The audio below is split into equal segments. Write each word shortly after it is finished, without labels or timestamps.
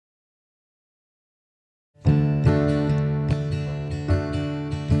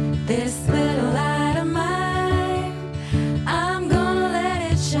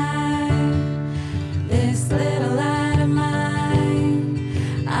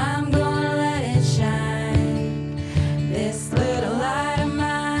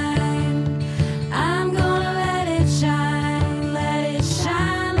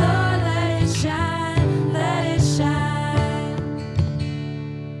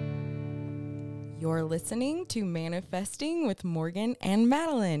You're listening to Manifesting with Morgan and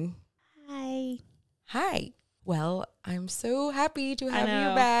Madeline. Hi. Hi. Well, I'm so happy to have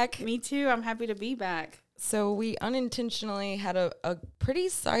you back. Me too. I'm happy to be back. So we unintentionally had a pretty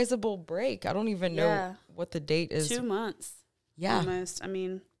sizable break. I don't even know what the date is. 2 months. Yeah. Almost.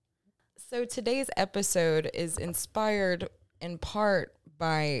 So today's episode is inspired in part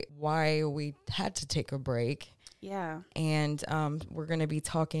by why we had to take a break. Yeah. And we're going to be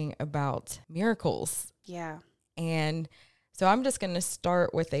talking about miracles. Yeah. And so I'm just going to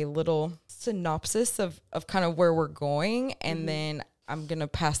start with a little synopsis of kind of where we're going. And then I'm going to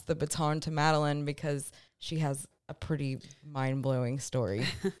pass the baton to Madeline because she has a pretty mind-blowing story.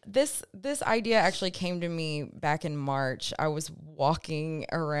 This idea actually came to me back in March. I was walking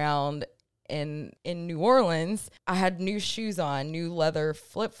around in New Orleans. I had new shoes on, new leather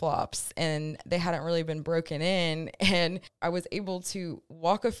flip-flops, and they hadn't really been broken in. And I was able to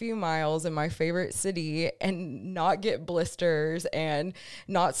walk a few miles in my favorite city and not get blisters and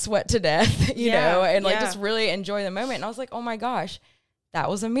not sweat to death, you know, and just really enjoy the moment. And I was like, oh my gosh, that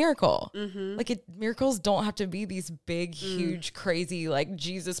was a miracle. Miracles don't have to be these big, huge, crazy, like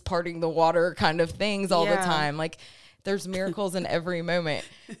Jesus parting the water kind of things all the time. Like, there's miracles in every moment.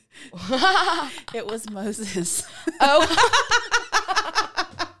 It was Moses.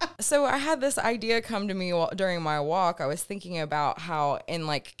 So I had this idea come to me during my walk. I was thinking about how in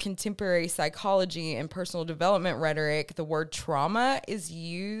like contemporary psychology and personal development rhetoric, the word trauma is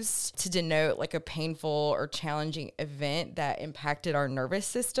used to denote like a painful or challenging event that impacted our nervous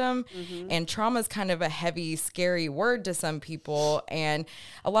system. And trauma is kind of a heavy, scary word to some people. And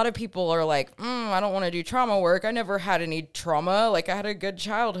a lot of people are like, I don't want to do trauma work. I never had any trauma. Like I had a good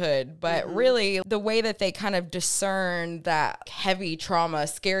childhood. But really the way that they kind of discern that heavy trauma,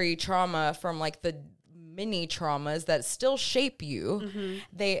 scary trauma from like the mini traumas that still shape you,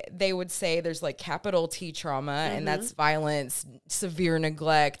 they would say there's like capital T trauma, and that's violence, severe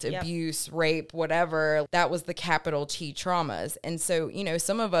neglect, abuse, rape, whatever. That was the capital T traumas. And so, you know,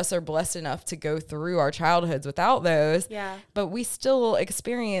 some of us are blessed enough to go through our childhoods without those, but we still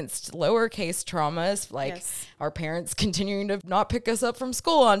experienced lowercase traumas, like our parents continuing to not pick us up from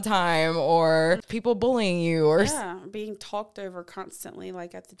school on time, or people bullying you, or being talked over constantly,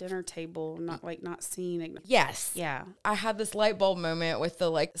 like at the dinner table, not seen. Yes. Yeah. I had this light bulb moment with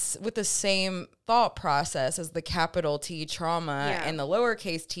the same thought process as the capital T trauma and the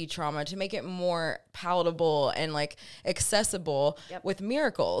lowercase t trauma to make it more palatable and like accessible with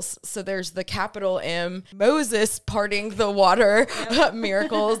miracles. So there's the capital M, Moses parting the water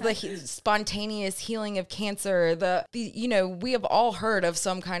miracles, the spontaneous healing of cancer, the you know, we have all heard of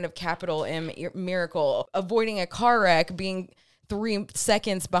some kind of capital M miracle, avoiding a car wreck, being 3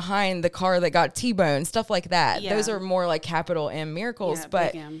 seconds behind the car that got T-boned, stuff like that. Those are more like capital M miracles,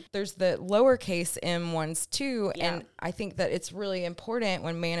 but there's the lowercase m ones too. And I think that it's really important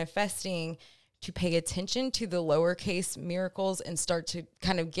when manifesting to pay attention to the lowercase miracles and start to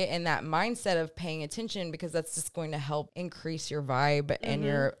kind of get in that mindset of paying attention, because that's just going to help increase your vibe and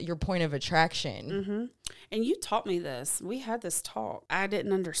your point of attraction. And you taught me this. We had this talk. I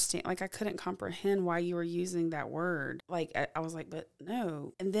didn't understand. Like, I couldn't comprehend why you were using that word. Like, I was like, but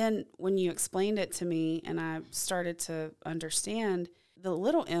no. And then when you explained it to me and I started to understand, the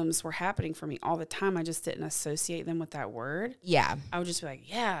little M's were happening for me all the time. I just didn't associate them with that word. Yeah. I would just be like,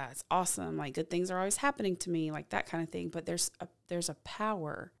 yeah, it's awesome. Like, good things are always happening to me, like that kind of thing. But there's a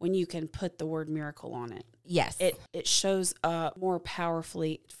power when you can put the word miracle on it. Yes. It shows up more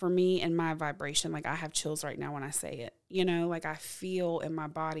powerfully for me and my vibration. Like, I have chills right now when I say it. You know, like I feel in my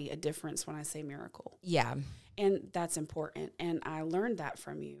body a difference when I say miracle. Yeah. And that's important. And I learned that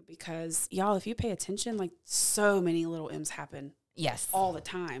from you because, y'all, if you pay attention, like so many little M's happen. Yes. All the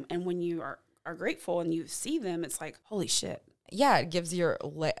time. And when you are grateful and you see them, it's like, holy shit. Yeah, it gives your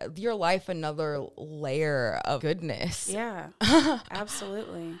life another layer of goodness. Yeah,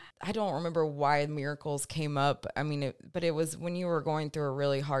 absolutely. I don't remember why miracles came up. I mean, but it was when you were going through a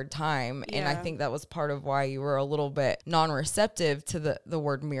really hard time. And I think that was part of why you were a little bit non-receptive to the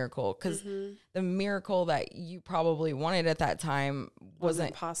word miracle, because the miracle that you probably wanted at that time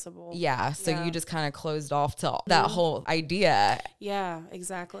wasn't possible. Yeah. So you just kind of closed off to that whole idea. Yeah,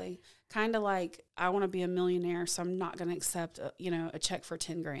 exactly. Kind of like, I want to be a millionaire, so I'm not going to accept a check for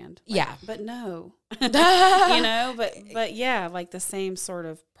 10 grand. Like, but no, but yeah, like the same sort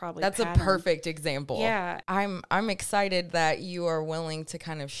of probably. That's pattern. A perfect example. Yeah. I'm excited that you are willing to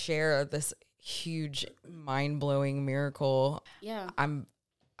kind of share this huge, mind-blowing miracle. Yeah.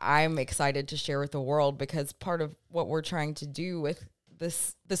 I'm excited to share with the world, because part of what we're trying to do with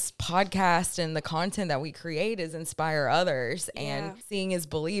this podcast and the content that we create is inspire others, and seeing is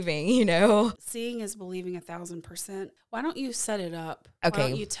believing, you know? Seeing is believing 1,000%. Why don't you set it up? Okay. Why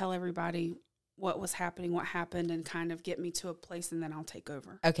don't you tell everybody what was happening, what happened, and kind of get me to a place, and then I'll take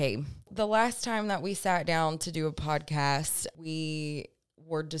over. Okay. The last time that we sat down to do a podcast, we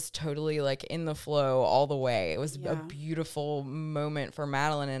were just totally like in the flow all the way. It was a beautiful moment for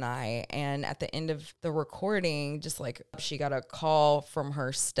Madeline and I. And at the end of the recording, just like she got a call from her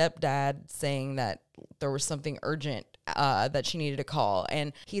stepdad saying that there was something urgent that she needed to call.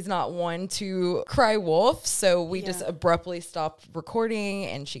 And he's not one to cry wolf. So we just abruptly stopped recording,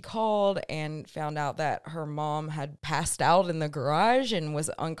 and she called and found out that her mom had passed out in the garage and was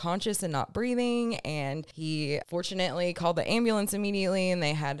unconscious and not breathing. And he fortunately called the ambulance immediately, and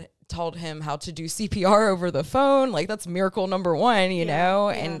they had told him how to do CPR over the phone. Like, that's miracle number one, you know?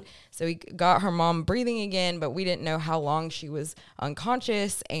 Yeah. And so he got her mom breathing again, but we didn't know how long she was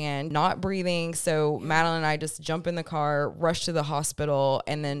unconscious and not breathing. So Madeline and I just jump in the car, rush to the hospital,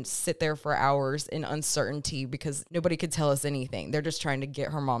 and then sit there for hours in uncertainty because nobody could tell us anything. They're just trying to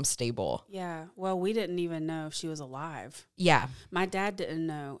get her mom stable. Yeah. Well, we didn't even know if she was alive. Yeah. My dad didn't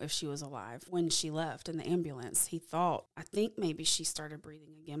know if she was alive when she left in the ambulance. He thought, I think maybe she started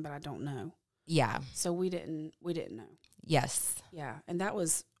breathing again, but I don't know. Yeah. So we didn't know. Yes. Yeah. And that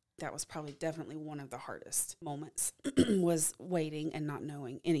was probably definitely one of the hardest moments was waiting and not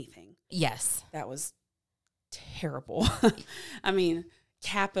knowing anything. Yes. That was terrible. I mean,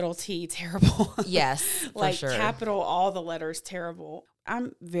 capital T, terrible. Yes, like for sure. Capital, all the letters, terrible.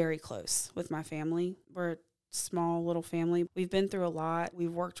 I'm very close with my family. We're a small little family. We've been through a lot.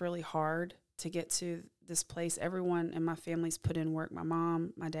 We've worked really hard to get to this place. Everyone in my family's put in work. My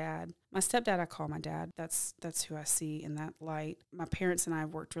mom, my dad, my stepdad, I call my dad. That's who I see in that light. My parents and I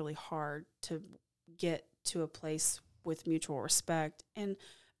have worked really hard to get to a place with mutual respect and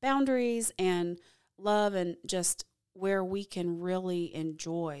boundaries and love, and just where we can really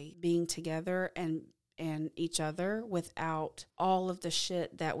enjoy being together and each other without all of the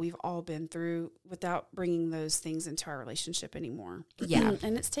shit that we've all been through, without bringing those things into our relationship anymore. Yeah.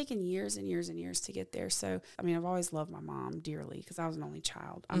 And it's taken years and years and years to get there. So, I mean, I've always loved my mom dearly because I was an only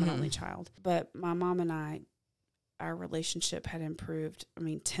child. I'm an only child. But my mom and I, our relationship had improved, I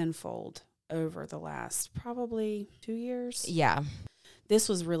mean, tenfold over the last probably 2 years. Yeah. This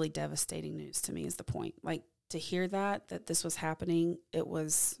was really devastating news to me, is the point. Like, to hear that this was happening, it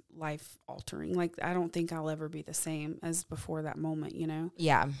was life altering. Like, I don't think I'll ever be the same as before that moment, you know?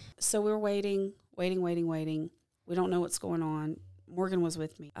 Yeah. So we were waiting. We don't know what's going on. Morgan was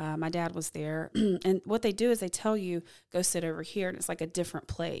with me. My dad was there. And what they do is they tell you, go sit over here. And it's like a different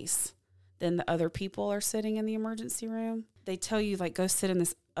place than the other people are sitting in the emergency room. They tell you, like, go sit in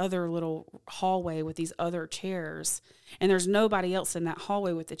this other little hallway with these other chairs, and there's nobody else in that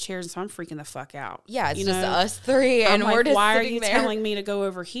hallway with the chairs, so I'm freaking the fuck out. Yeah, it's just us three, and I'm we're like, just why are sitting you there telling me to go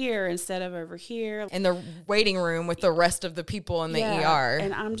over here instead of over here? In the waiting room with the rest of the people in the ER.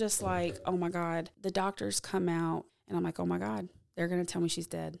 And I'm just like, oh my God. The doctors come out, and I'm like, oh my God, they're going to tell me she's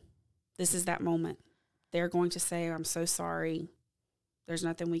dead. This is that moment. They're going to say, I'm so sorry. There's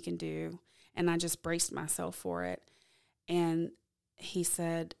nothing we can do. And I just braced myself for it. And he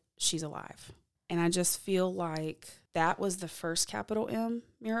said, she's alive. And I just feel like that was the first capital M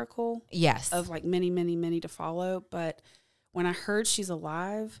miracle. Yes. Of like many, many, many to follow. But when I heard she's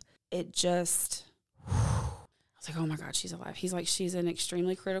alive, it just, I was like, oh my God, she's alive. He's like, she's in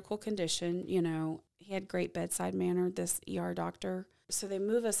extremely critical condition. You know, he had great bedside manner, this ER doctor. So they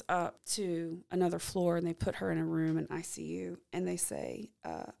move us up to another floor, and they put her in a room in ICU, and they say,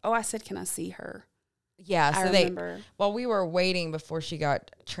 I said, can I see her? Yeah, so I remember. While we were waiting before she got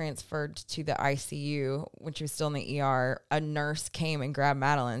transferred to the ICU, when she was still in the ER, a nurse came and grabbed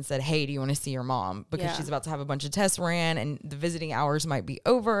Madeline and said, hey, do you want to see your mom? Because she's about to have a bunch of tests ran and the visiting hours might be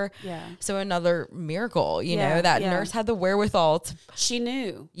over. Yeah. So another miracle, you know, that nurse had the wherewithal to... She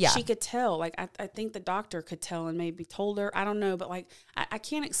knew. Yeah. She could tell. Like, I think the doctor could tell and maybe told her. I don't know, but like, I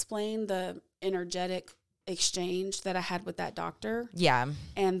can't explain the energetic exchange that I had with that doctor. Yeah.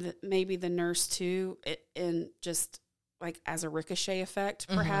 And maybe the nurse too, and just like as a ricochet effect,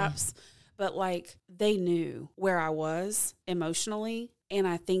 perhaps. But like, they knew where I was emotionally. And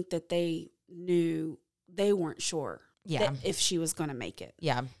I think that they knew, they weren't sure if she was going to make it.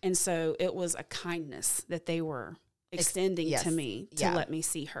 Yeah. And so it was a kindness that they were extending to me to let me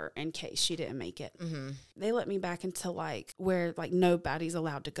see her in case she didn't make it. They let me back into like where like nobody's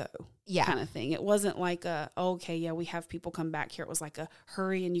allowed to go kind of thing. It wasn't like we have people come back here. It was like a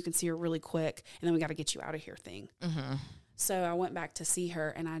hurry and you can see her really quick and then we got to get you out of here thing. So I went back to see her,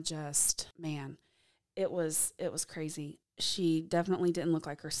 and I just, man, it was crazy. She definitely didn't look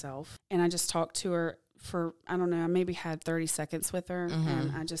like herself. And I just talked to her for, I don't know, I maybe had 30 seconds with her.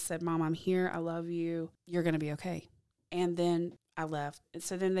 And I just said, Mom, I'm here. I love you. You're going to be okay. And then I left. And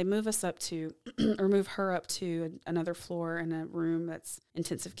so then they move us up to, or move her up to another floor in a room that's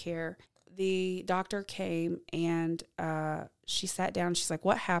intensive care. The doctor came and she sat down. She's like,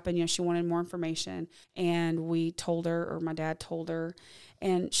 what happened? You know, she wanted more information. And we told her, or my dad told her.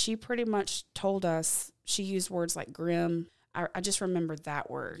 And she pretty much told us, she used words like grim. I just remembered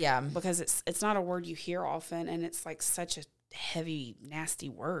that word. Yeah. Because it's not a word you hear often. And it's like such a heavy, nasty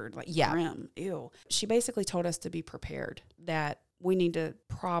word, like grim. Ew. She basically told us to be prepared, that we need to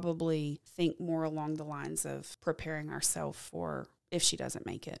probably think more along the lines of preparing ourselves for if she doesn't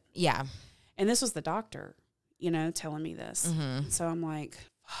make it. Yeah. And this was the doctor, you know, telling me this. So I'm like,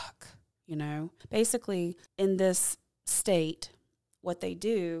 fuck, you know. Basically, in this state, what they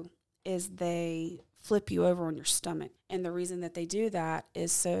do is they flip you over on your stomach. And the reason that they do that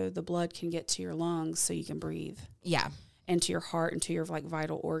is so the blood can get to your lungs so you can breathe. Yeah. And to your heart and to your like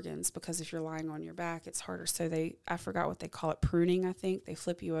vital organs, because if you're lying on your back, it's harder. So I forgot what they call it, pruning, I think. They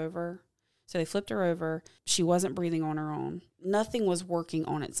flip you over. So they flipped her over. She wasn't breathing on her own. Nothing was working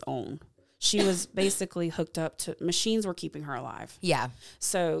on its own. She was basically hooked up to, machines were keeping her alive. Yeah.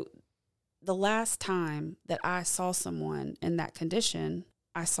 So the last time that I saw someone in that condition,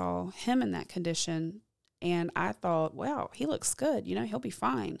 I saw him in that condition, and I thought, wow, he looks good. You know, he'll be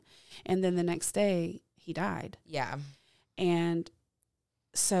fine. And then the next day, he died. Yeah. And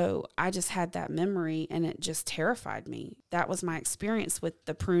so I just had that memory, and it just terrified me. That was my experience with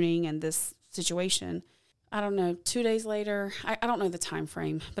the pruning and this situation. I don't know, 2 days later, I don't know the time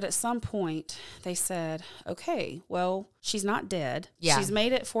frame, but at some point they said, okay, well, she's not dead. Yeah. She's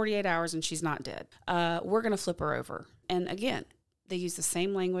made it 48 hours and she's not dead. We're going to flip her over. And again, they used the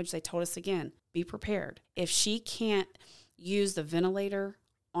same language. They told us again, be prepared. If she can't use the ventilator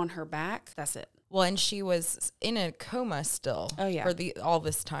on her back, that's it. Well, and she was in a coma still for all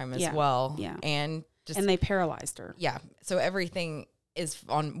this time as well. Yeah. And they paralyzed her. Yeah. So everything is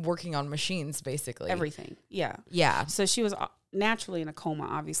working on machines, basically. Everything. Yeah. Yeah. So she was naturally in a coma,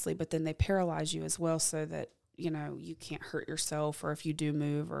 obviously, but then they paralyze you as well so that, you know, you can't hurt yourself, or if you do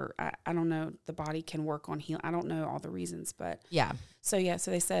move, or I don't know, the body can work on healing. I don't know all the reasons, but yeah. So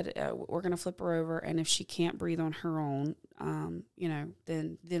they said, we're going to flip her over. And if she can't breathe on her own, you know,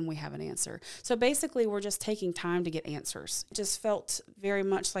 then we have an answer. So basically we're just taking time to get answers. It just felt very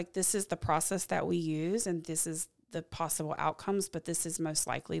much like this is the process that we use, and this is the possible outcomes, but this is most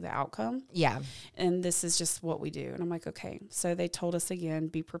likely the outcome. Yeah. And this is just what we do. And I'm like, okay. So they told us again,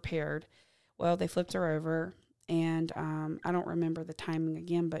 be prepared. Well, they flipped her over, and I don't remember the timing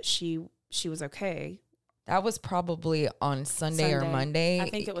again, but she was okay. That was probably on Sunday or Monday. I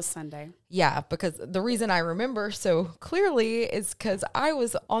think it was Sunday. Yeah, because the reason I remember so clearly is because I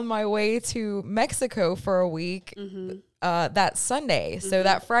was on my way to Mexico for a week that Sunday. So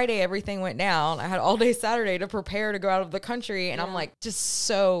that Friday, everything went down. I had all day Saturday to prepare to go out of the country. And I'm like, just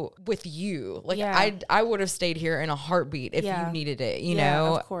so with you. Like, I would have stayed here in a heartbeat if you needed it, you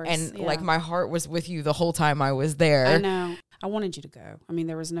know? Of course. And like, my heart was with you the whole time I was there. I know. I wanted you to go. I mean,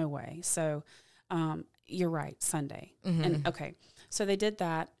 there was no way. So, you're right, Sunday. And okay, so they did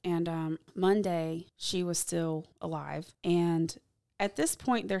that. And Monday, she was still alive. And at this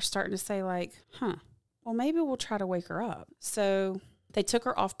point, they're starting to say like, well, maybe we'll try to wake her up. So they took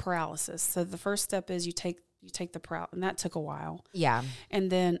her off paralysis. So the first step is you take the paralysis, and that took a while. Yeah. And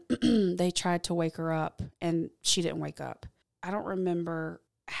then they tried to wake her up, and she didn't wake up. I don't remember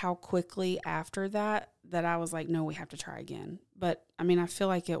how quickly after that I was like, no, we have to try again. But I mean, I feel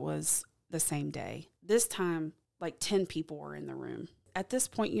like it was the same day. This time, like 10 people were in the room. At this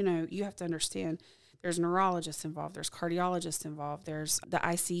point, you know, you have to understand there's neurologists involved, there's cardiologists involved, there's the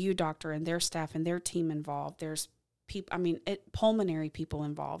ICU doctor and their staff and their team involved. There's people, pulmonary people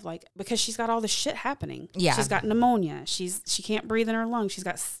involved, like, because she's got all this shit happening. Yeah. She's got pneumonia. She can't breathe in her lungs. She's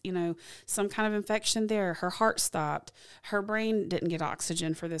got, you know, some kind of infection there. Her heart stopped. Her brain didn't get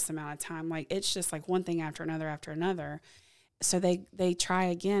oxygen for this amount of time. Like, it's just like one thing after another. So they try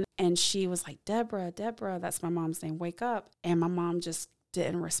again, and she was like, Deborah, that's my mom's name, wake up. And my mom just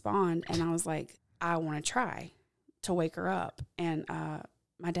didn't respond. And I was like, I want to try to wake her up. And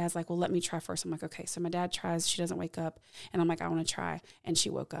my dad's like, well, let me try first. I'm like, okay. So my dad tries, she doesn't wake up. And I'm like, I want to try. And she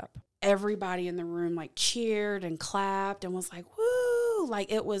woke up. Everybody in the room like cheered and clapped and was like, woo.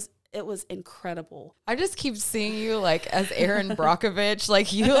 Like it was incredible. I just keep seeing you like as Aaron Brockovich,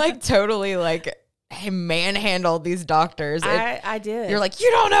 like you like totally like manhandled these doctors. I did. You're like,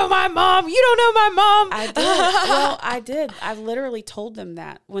 you don't know my mom. You don't know my mom. I did. Well, I did. I literally told them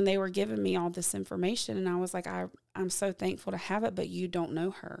that when they were giving me all this information. And I was like, I'm so thankful to have it, but you don't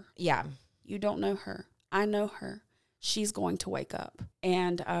know her. Yeah. You don't know her. I know her. She's going to wake up.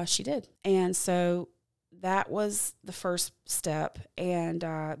 And she did. And so that was the first step. And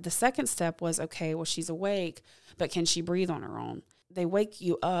the second step was, okay, well, she's awake, but can she breathe on her own? They wake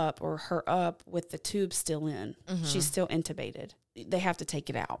you up or her up with the tube still in. Mm-hmm. She's still intubated. They have to take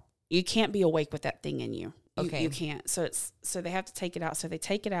it out. You can't be awake with that thing in you. You can't. So they have to take it out. So they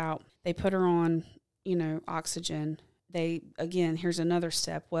take it out. They put her on, oxygen. Here's another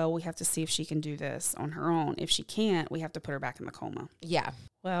step. Well, we have to see if she can do this on her own. If she can't, we have to put her back in the coma. Yeah.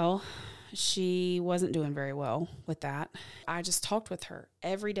 Well, she wasn't doing very well with that. I just talked with her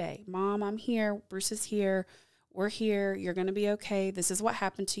every day. Mom, I'm here. Bruce is here. We're here. You're going to be okay. This is what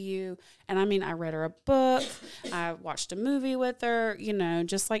happened to you. And I mean, I read her a book. I watched a movie with her,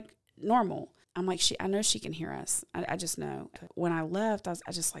 just like normal. I'm like, I know she can hear us. I just know. When I left,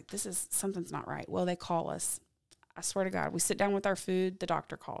 I just like, something's not right. Well, they call us. I swear to God, we sit down with our food. The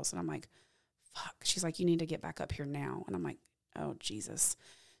doctor calls and I'm like, fuck. She's like, you need to get back up here now. And I'm like, oh, Jesus.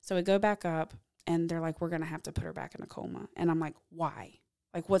 So we go back up and they're like, we're going to have to put her back in a coma. And I'm like, why?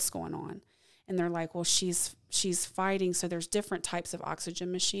 Like, what's going on? And they're like, well, she's fighting. So there's different types of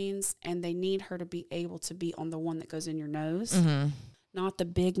oxygen machines and they need her to be able to be on the one that goes in your nose, mm-hmm. not the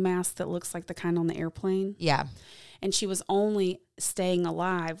big mask that looks like the kind on the airplane. Yeah. And she was only staying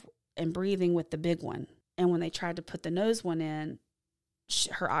alive and breathing with the big one. And when they tried to put the nose one in,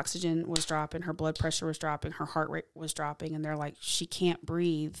 her oxygen was dropping, her blood pressure was dropping, her heart rate was dropping. And they're like, she can't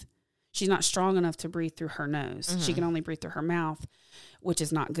breathe. She's not strong enough to breathe through her nose. Mm-hmm. She can only breathe through her mouth, which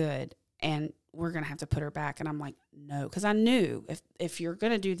is not good. And we're going to have to put her back. And I'm like, no, because I knew if you're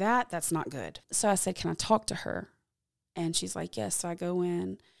going to do that, that's not good. So I said, can I talk to her? And she's like, yes. So I go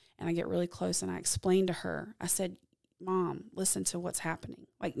in and I get really close and I explain to her. I said, Mom, listen to what's happening.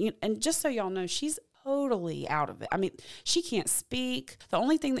 Like, and just so y'all know, she's totally out of it. I mean, she can't speak. The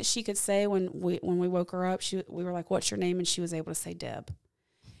only thing that she could say when we woke her up, we were like, what's your name? And she was able to say Deb.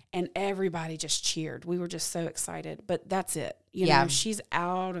 And everybody just cheered. We were just so excited. But that's it. You know, she's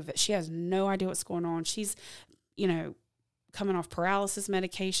out of it. She has no idea what's going on. She's, coming off paralysis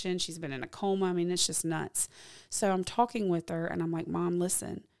medication. She's been in a coma. I mean, it's just nuts. So I'm talking with her and I'm like, Mom,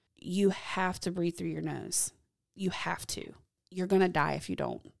 listen, you have to breathe through your nose. You have to. You're going to die if you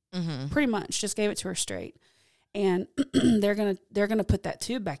don't. Mm-hmm. Pretty much. Just gave it to her straight. And they're going to put that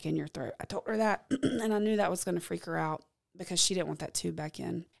tube back in your throat. I told her that and I knew that was going to freak her out because she didn't want that tube back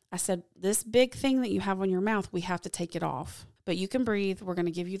in. I said, this big thing that you have on your mouth, we have to take it off. But you can breathe. We're going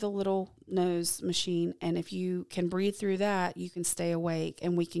to give you the little nose machine. And if you can breathe through that, you can stay awake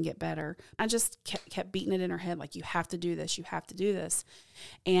and we can get better. I just kept beating it in her head like, you have to do this. You have to do this.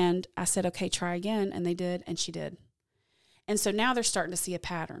 And I said, okay, try again. And they did. And she did. And so now they're starting to see a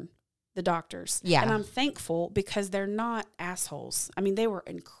pattern, the doctors. Yeah. And I'm thankful because they're not assholes. I mean, they were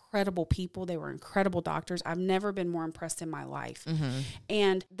incredible people. They were incredible doctors. I've never been more impressed in my life. Mm-hmm.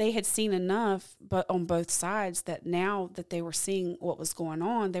 And they had seen enough, but on both sides, that now that they were seeing what was going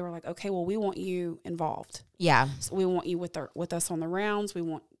on, they were like, okay, well, we want you involved. Yeah. So we want you with us on the rounds. We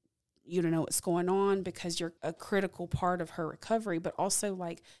want you to know what's going on because you're a critical part of her recovery, but also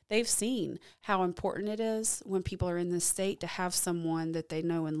like they've seen how important it is when people are in this state to have someone that they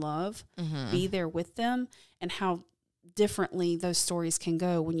know and love, mm-hmm. be there with them, and how differently those stories can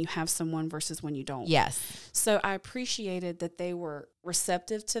go when you have someone versus when you don't. Yes. So I appreciated that they were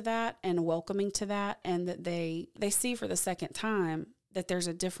receptive to that and welcoming to that, and that they see for the second time that there's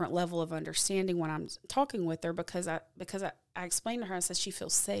a different level of understanding when I'm talking with her because I explained to her, I said, she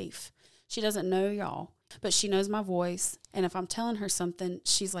feels safe. She doesn't know y'all, but she knows my voice. And if I'm telling her something,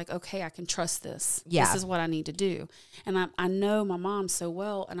 she's like, okay, I can trust this. Yeah. This is what I need to do. And I know my mom so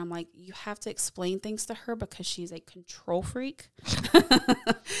well. And I'm like, you have to explain things to her because she's a control freak.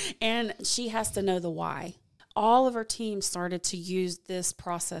 And she has to know the why. All of her team started to use this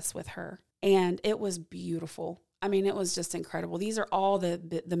process with her. And it was beautiful. I mean, it was just incredible. These are all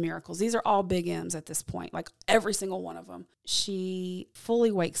the miracles. These are all big M's at this point, like every single one of them. She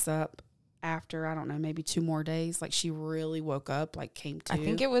fully wakes up after, I don't know, maybe 2 more days. Like she really woke up, like came to. I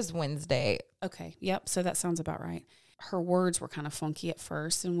think it was Wednesday. Okay. Yep. So that sounds about right. Her words were kind of funky at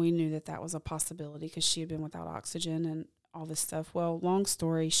first, and we knew that was a possibility because she had been without oxygen and all this stuff. Well, long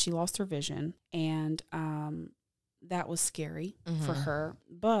story, she lost her vision, and that was scary mm-hmm. for her.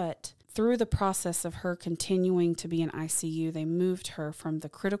 But through the process of her continuing to be in ICU, they moved her from the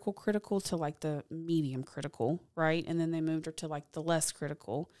critical to like the medium critical, right? And then they moved her to like the less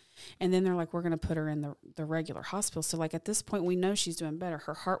critical. And then they're like, we're going to put her in the regular hospital. So like at this point, we know she's doing better.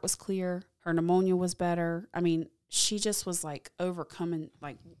 Her heart was clear. Her pneumonia was better. I mean, she just was like overcoming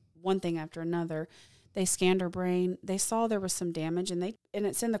like one thing after another. They scanned her brain. They saw there was some damage, and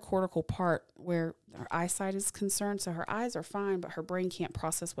it's in the cortical part where her eyesight is concerned. So her eyes are fine, but her brain can't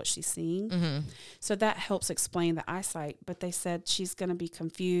process what she's seeing. Mm-hmm. So that helps explain the eyesight. But they said she's going to be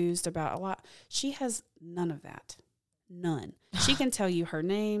confused about a lot. She has none of that. None. She can tell you her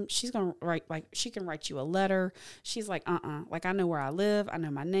name. She's going to write, like, she can write you a letter. She's like, like, I know where I live. I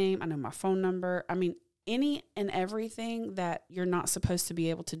know my name. I know my phone number. I mean, any and everything that you're not supposed to be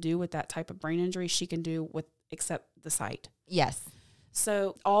able to do with that type of brain injury, she can do with except the sight. Yes.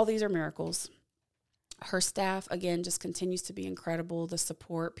 So all these are miracles. Her staff, again, just continues to be incredible. The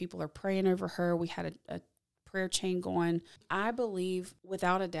support, people are praying over her. We had a prayer chain going. I believe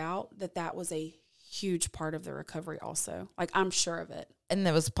without a doubt that was a huge part of the recovery also. Like, I'm sure of it. And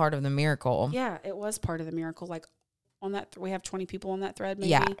that was part of the miracle. Yeah, it was part of the miracle. Like, on that, we have 20 people on that thread, maybe.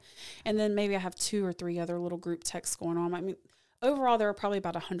 Yeah. And then maybe I have 2 or 3 other little group texts going on. I mean, overall, there were probably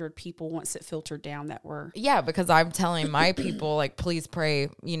about 100 people once it filtered down that were. Yeah, because I'm telling my people, like, please pray,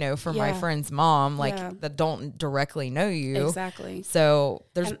 for my friend's mom, like, that don't directly know you. Exactly. So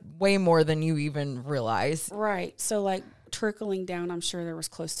there's way more than you even realize. Right. So, like, trickling down, I'm sure there was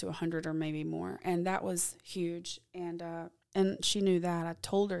close to 100 or maybe more. And that was huge. And she knew that. I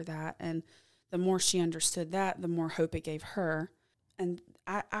told her that. And the more she understood that, the more hope it gave her. And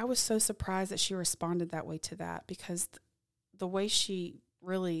I was so surprised that she responded that way to that, because the way she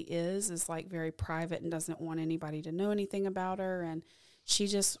really is like very private and doesn't want anybody to know anything about her. And she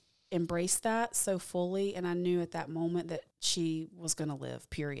just embraced that so fully. And I knew at that moment that she was going to live,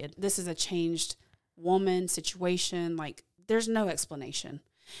 period. This is a changed woman situation. Like, there's no explanation.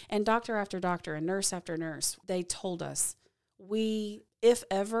 And doctor after doctor and nurse after nurse, they told us, we, if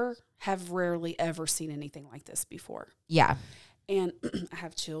ever, have rarely ever seen anything like this before. Yeah. And I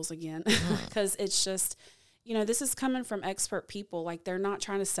have chills again, because it's just, this is coming from expert people. Like, they're not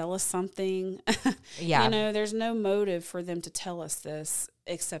trying to sell us something. Yeah. There's no motive for them to tell us this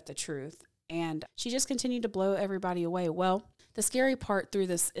except the truth. And she just continued to blow everybody away. Well, the scary part through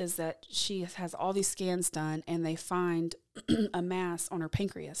this is that she has all these scans done, and they find a mass on her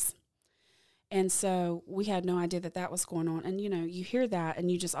pancreas. And so we had no idea that was going on. And, you hear that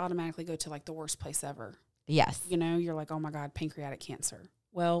and you just automatically go to like the worst place ever. Yes. You're like, oh my God, pancreatic cancer.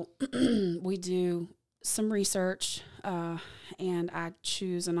 Well, we do some research, and I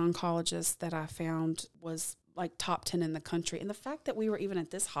choose an oncologist that I found was like top 10 in the country. And the fact that we were even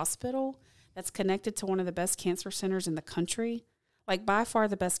at this hospital that's connected to one of the best cancer centers in the country, like by far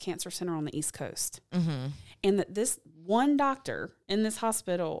the best cancer center on the East Coast. Mm-hmm. And that this one doctor in this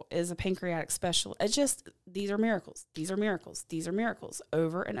hospital is a pancreatic specialist. It's just, these are miracles. These are miracles. These are miracles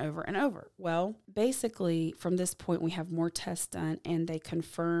over and over and over. Well, basically from this point, we have more tests done, and they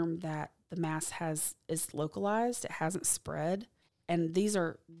confirm that the mass is localized. It hasn't spread. And these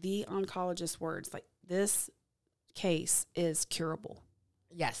are the oncologist's words. Like, this case is curable.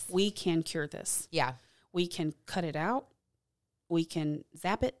 Yes. We can cure this. Yeah. We can cut it out. We can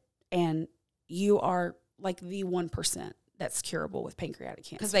zap it, and you are like the 1% that's curable with pancreatic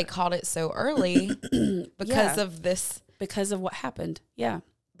cancer. Because they caught it so early because of this. Because of what happened. Yeah.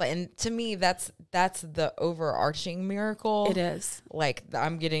 And to me, that's the overarching miracle. It is. Like,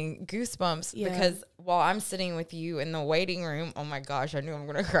 I'm getting goosebumps because while I'm sitting with you in the waiting room, oh my gosh, I knew I'm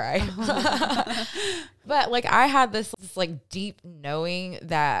going to cry. But like, I had this like deep knowing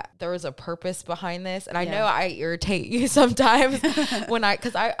that there was a purpose behind this. And I know I irritate you sometimes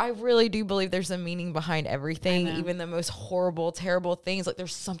because I really do believe there's a meaning behind everything, even the most horrible, terrible things. Like,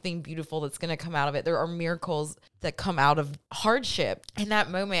 there's something beautiful that's going to come out of it. There are miracles that come out of hardship. In that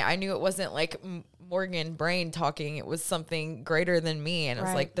moment, I knew it wasn't like Morgan Brain talking. It was something greater than me. And it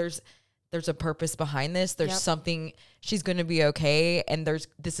was like, there's a purpose behind this. There's something, she's going to be okay. And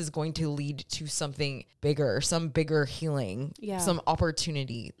this is going to lead to something bigger, some bigger healing, some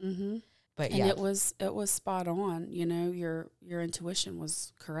opportunity. Mm-hmm. But and it was spot on. Your intuition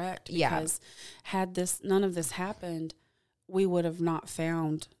was correct, because had none of this happened, we would have not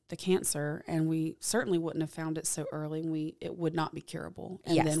found the cancer, and we certainly wouldn't have found it so early. It would not be curable.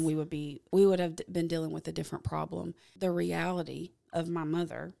 And then we would have been dealing with a different problem. The reality of my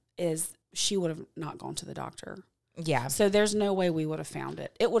mother is she would have not gone to the doctor. Yeah. So there's no way we would have found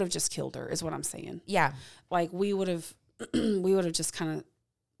it. It would have just killed her, is what I'm saying. Yeah. Like, we would have just kind of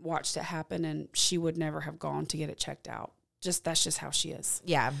watched it happen, and she would never have gone to get it checked out. that's just how she is.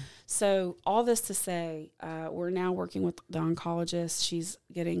 Yeah. So all this to say, we're now working with the oncologist. She's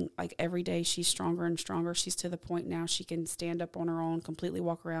getting, like, every day she's stronger and stronger. She's to the point now she can stand up on her own, completely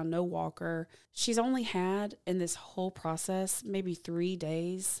walk around, no walker. She's only had in this whole process maybe 3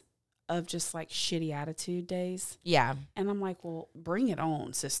 days of just like shitty attitude days. Yeah. And I'm like, well, bring it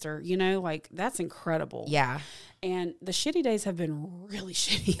on, sister. You know, like, that's incredible. Yeah. And the shitty days have been really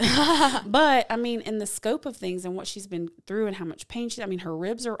shitty. But I mean, in the scope of things and what she's been through and how much pain I mean, her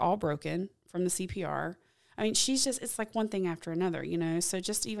ribs are all broken from the CPR. I mean, it's like one thing after another, you know? So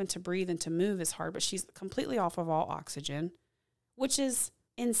just even to breathe and to move is hard, but she's completely off of all oxygen, which is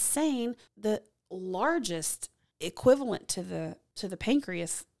insane. The largest equivalent to the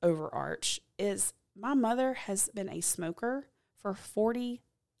pancreas overarch is my mother has been a smoker for 40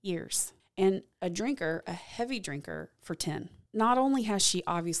 years and a heavy drinker for 10. Not only has she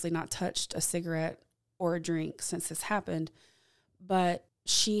obviously not touched a cigarette or a drink since this happened, but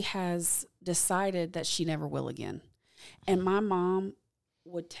she has decided that she never will again. And my mom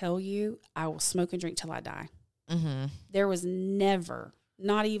would tell you, I will smoke and drink till I die. Mm-hmm. There was never,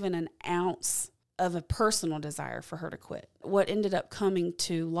 not even an ounce of a personal desire for her to quit. What ended up coming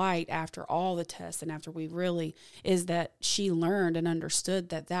to light after all the tests and after is that she learned and understood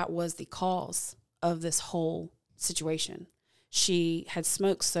that that was the cause of this whole situation. She had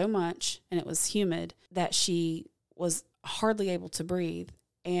smoked so much and it was humid that she was hardly able to breathe,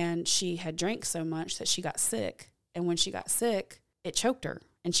 and she had drank so much that she got sick. And when she got sick, it choked her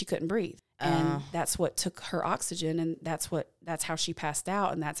and she couldn't breathe. And that's what took her oxygen, and that's how she passed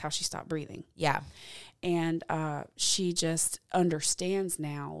out, and that's how she stopped breathing. Yeah. And she just understands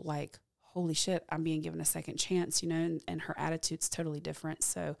now, like, holy shit, I'm being given a second chance, you know, and her attitude's totally different.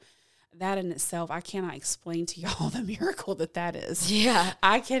 So that in itself, I cannot explain to y'all the miracle that is. Yeah.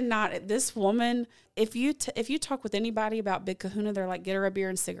 I cannot. This woman, if you talk with anybody about Big Kahuna, they're like, get her a beer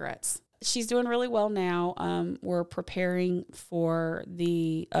and cigarettes. She's doing really well now. We're preparing for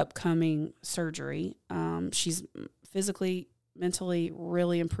the upcoming surgery. She's physically, mentally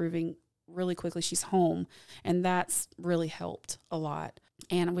really improving really quickly. She's home, and that's really helped a lot.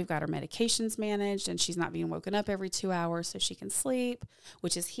 And we've got her medications managed, and she's not being woken up every 2 hours so she can sleep,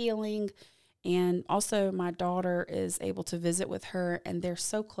 which is healing. And also my daughter is able to visit with her, and they're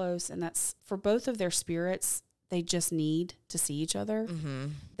so close. And that's for both of their spirits. They just need to see each other. Mm-hmm.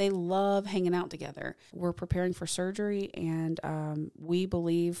 They love hanging out together. We're preparing for surgery, and we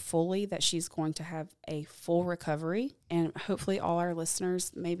believe fully that she's going to have a full recovery. And hopefully all our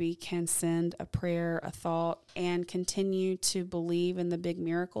listeners maybe can send a prayer, a thought, and continue to believe in the big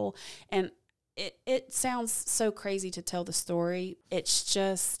miracle. And it sounds so crazy to tell the story. It's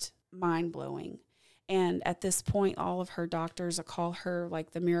just mind-blowing. And at this point, all of her doctors call her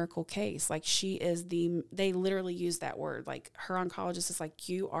like the miracle case. Like, they literally use that word. Like, her oncologist is like,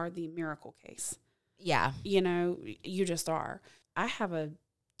 you are the miracle case. Yeah. You know, you just are. I have a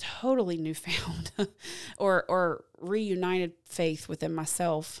totally newfound or reunited faith within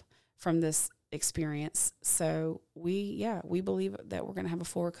myself from this experience. So we believe that we're going to have a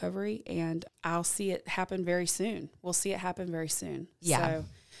full recovery, and I'll see it happen very soon. We'll see it happen very soon. Yeah. So,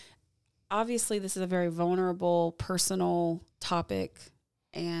 obviously, this is a very vulnerable, personal topic,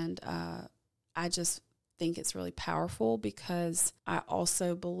 and I just think it's really powerful because I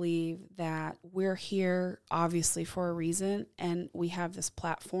also believe that we're here, obviously, for a reason, and we have this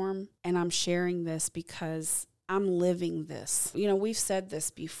platform, and I'm sharing this because I'm living this. You know, we've said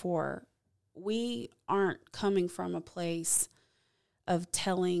this before. We aren't coming from a place of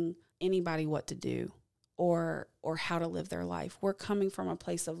telling anybody what to do or how to live their life. We're coming from a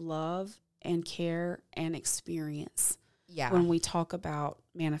place of love and care and experience. Yeah. When we talk about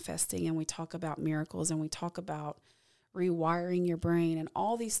manifesting, and we talk about miracles, and we talk about rewiring your brain, and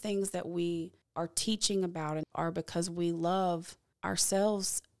all these things that we are teaching about are because we love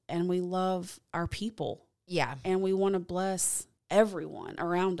ourselves and we love our people. Yeah. And we want to bless everyone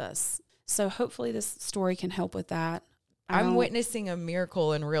around us. So hopefully this story can help with that. I'm witnessing a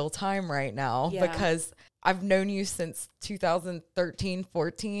miracle in real time right now because I've known you since 2013,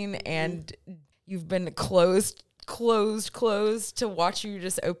 14, and you've been closed to watch you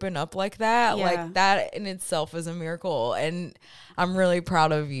just open up like that. Yeah. Like, that in itself is a miracle, and I'm really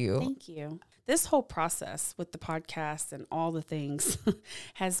proud of you. Thank you. This whole process with the podcast and all the things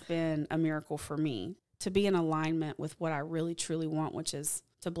has been a miracle for me to be in alignment with what I really truly want, which is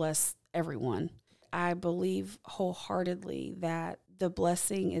to bless everyone. I believe wholeheartedly that the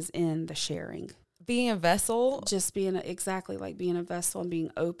blessing is in the sharing. Being a vessel. Just being being a vessel and being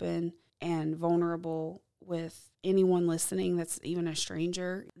open and vulnerable with anyone listening that's even a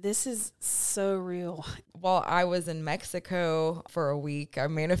stranger. This is so real. While I was in Mexico for a week, I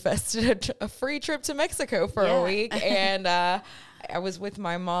manifested a free trip to Mexico for a week. And I was with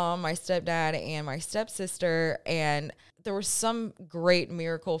my mom, my stepdad, and my stepsister. And there was some great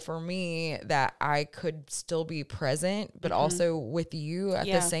miracle for me that I could still be present, but also with you at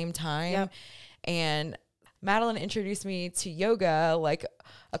the same time. Yep. And Madeline introduced me to yoga like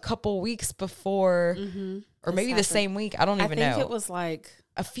a couple weeks before, or maybe the same week. I don't even know. I think it was like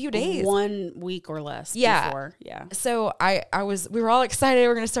a few days, 1 week or less before. Yeah. So we were all excited.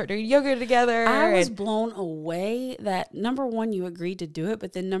 We're going to start doing yoga together. I was blown away that number one, you agreed to do it,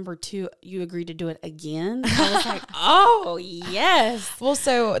 but then number two, you agreed to do it again. I was like, oh yes. Well,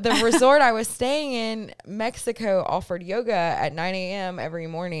 so the resort I was staying in, Mexico, offered yoga at 9 a.m. every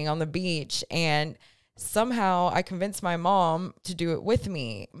morning on the beach. And somehow I convinced my mom to do it with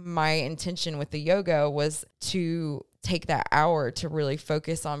me. My intention with the yoga was to take that hour to really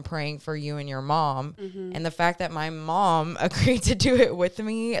focus on praying for you and your mom. And the fact that my mom agreed to do it with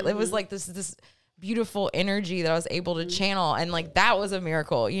me, it was like this beautiful energy that I was able to channel. And like, that was a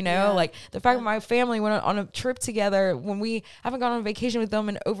miracle, you know, like the fact that my family went on a trip together when we haven't gone on vacation with them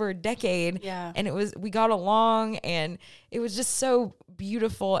in over a decade. And we got along, and it was just so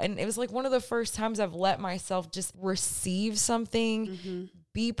beautiful. And it was like one of the first times I've let myself just receive something,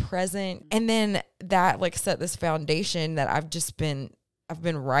 be present. And then that like set this foundation that I've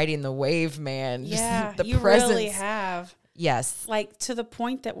been riding the wave, man. Yeah, just you presence. really have. Yes. Like to the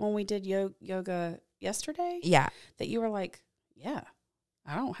point that when we did yoga yesterday, that you were like, yeah,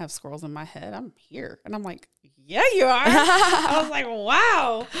 I don't have squirrels in my head. I'm here. And I'm like, yeah, you are. I was like,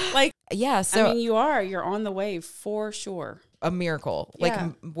 wow. Like, yeah. So I mean, you're on the wave for sure. A miracle. Like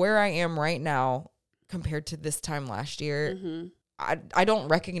where I am right now compared to this time last year, I don't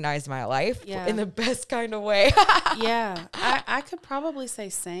recognize my life in the best kind of way. I could probably say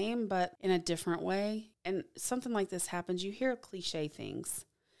same, but in a different way. And something like this happens, you hear cliche things,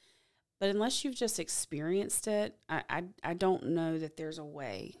 but unless you've just experienced it, I don't know that there's a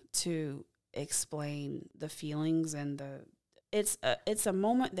way to explain the feelings and it's a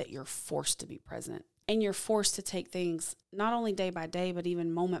moment that you're forced to be present, and you're forced to take things not only day by day, but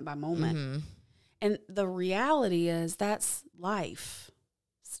even moment by moment. And the reality is that's life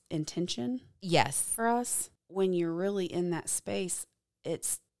intention. Yes. For us, when you're really in that space,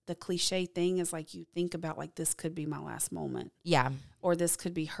 it's the cliche thing is like, you think about like, this could be my last moment. Yeah. Or this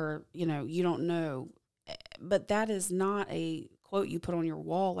could be her, you don't know. But that is not a quote you put on your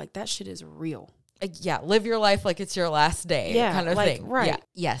wall. Like, that shit is real. Yeah. Live your life like it's your last day kind of thing. Right. Yeah.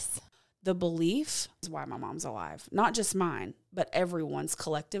 Yes. The belief is why my mom's alive. Not just mine, but everyone's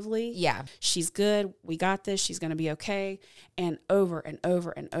collectively. Yeah. She's good. We got this. She's going to be okay. And over and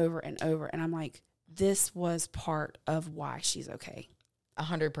over and over and over. And I'm like, this was part of why she's okay.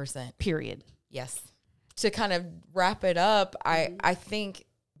 100%. Period. Yes. To kind of wrap it up, I think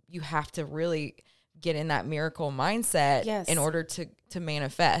you have to really get in that miracle mindset in order to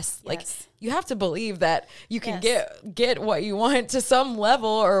manifest. Like, you have to believe that you can get what you want to some level,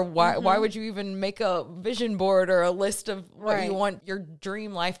 or why would you even make a vision board or a list of what you want your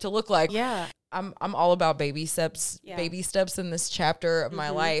dream life to look like? Yeah. I'm all about baby steps in this chapter of my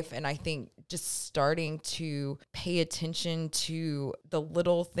life. And I think just starting to pay attention to the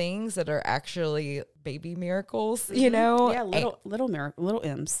little things that are actually baby miracles, you know? Yeah, little miracle, little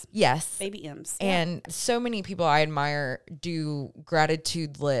M's. Yes. Baby M's. And so many people I admire do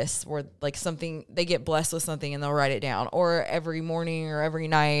gratitude lists where like they get blessed with something and they'll write it down. Or every morning or every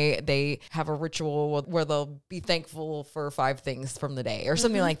night they have a ritual where they'll be thankful for 5 things from the day or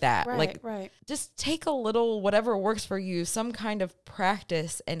something like that. Right. Just take a little, whatever works for you, some kind of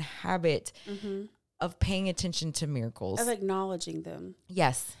practice and habit of paying attention to miracles. Of acknowledging them.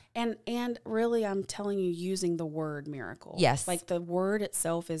 Yes. And really, I'm telling you, using the word miracle. Yes. Like, the word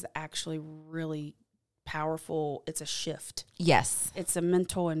itself is actually really powerful. It's a shift. Yes. It's a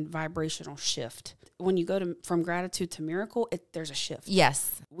mental and vibrational shift. When you go from gratitude to miracle, there's a shift.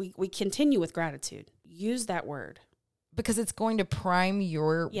 Yes. We continue with gratitude. Use that word. Because it's going to prime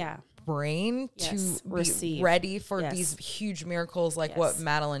your brain to receive. Be ready for these huge miracles like what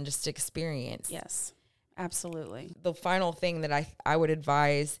Madeline just experienced. Yes, absolutely. The final thing that I would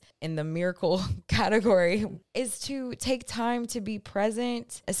advise in the miracle category is to take time to be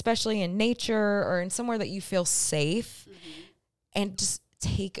present, especially in nature or in somewhere that you feel safe, and just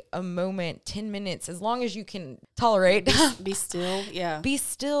take a moment, 10 minutes, as long as you can tolerate. Be still. Yeah. Be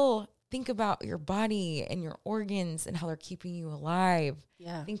still think about your body and your organs and how they're keeping you alive.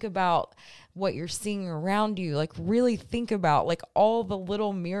 Yeah. Think about what you're seeing around you. Like really think about like all the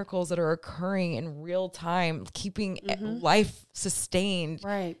little miracles that are occurring in real time, keeping life sustained.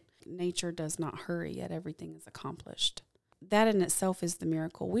 Right. Nature does not hurry, yet everything is accomplished. That in itself is the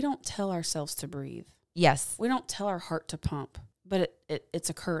miracle. We don't tell ourselves to breathe. Yes. We don't tell our heart to pump, but it's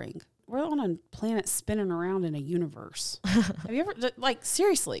occurring. We're on a planet spinning around in a universe. Have you ever, like,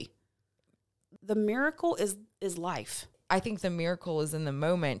 seriously, the miracle is life. I think the miracle is in the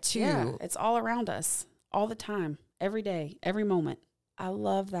moment too. Yeah, it's all around us all the time, every day, every moment. I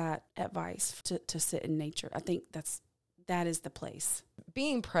love that advice to sit in nature. I think that is the place.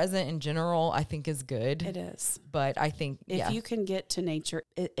 Being present in general, I think is good. It is. But I think if you can get to nature,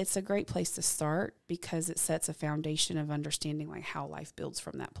 it's a great place to start because it sets a foundation of understanding like how life builds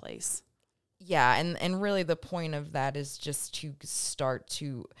from that place. Yeah, and really the point of that is just to start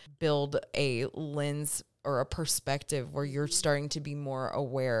to build a lens or a perspective where you're starting to be more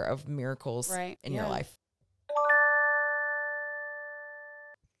aware of miracles in your life.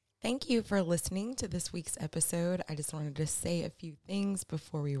 Thank you for listening to this week's episode. I just wanted to say a few things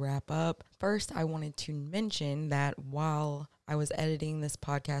before we wrap up. First, I wanted to mention that while I was editing this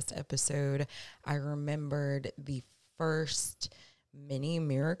podcast episode, I remembered the first mini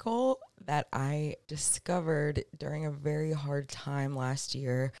miracle that I discovered during a very hard time last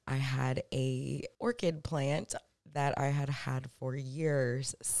year. I had a orchid plant that I had had for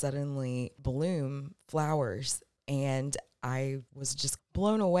years suddenly bloom flowers, and I was just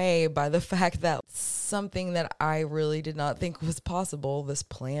blown away by the fact that something that I really did not think was possible, this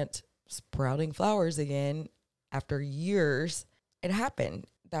plant sprouting flowers again after years, it happened.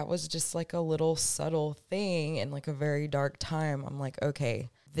 That was just like a little subtle thing in like a very dark time. I'm like,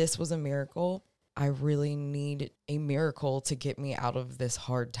 okay, this was a miracle. I really need a miracle to get me out of this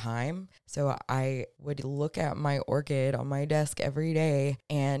hard time. So I would look at my orchid on my desk every day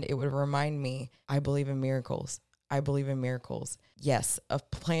and it would remind me, I believe in miracles. I believe in miracles. Yes, a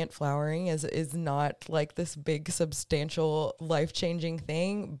plant flowering is not like this big, substantial, life-changing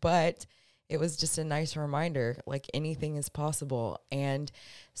thing, but it was just a nice reminder, like anything is possible. And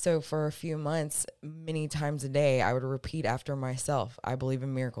so for a few months, many times a day, I would repeat after myself, I believe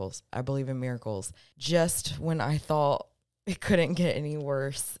in miracles. I believe in miracles. Just when I thought it couldn't get any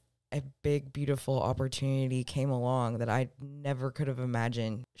worse, a big, beautiful opportunity came along that I never could have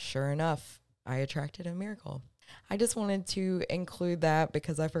imagined. Sure enough, I attracted a miracle. I just wanted to include that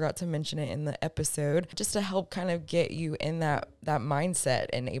because I forgot to mention it in the episode, just to help kind of get you in that mindset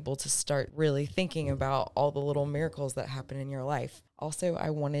and able to start really thinking about all the little miracles that happen in your life. Also,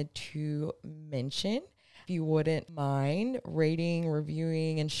 I wanted to mention, if you wouldn't mind rating,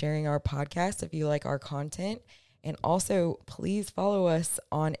 reviewing, and sharing our podcast if you like our content. And also, please follow us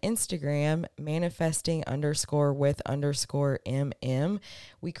on Instagram, manifesting_with_MM.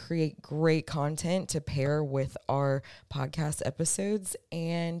 We create great content to pair with our podcast episodes,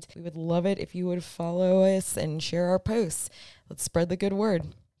 and we would love it if you would follow us and share our posts. Let's spread the good word.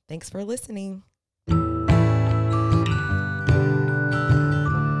 Thanks for listening.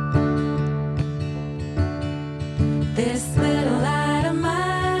 This little light of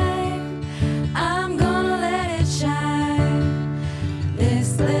mine, I'm gonna let it shine.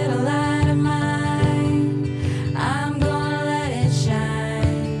 This little light of mine, I'm gonna let it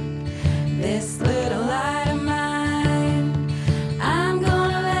shine. This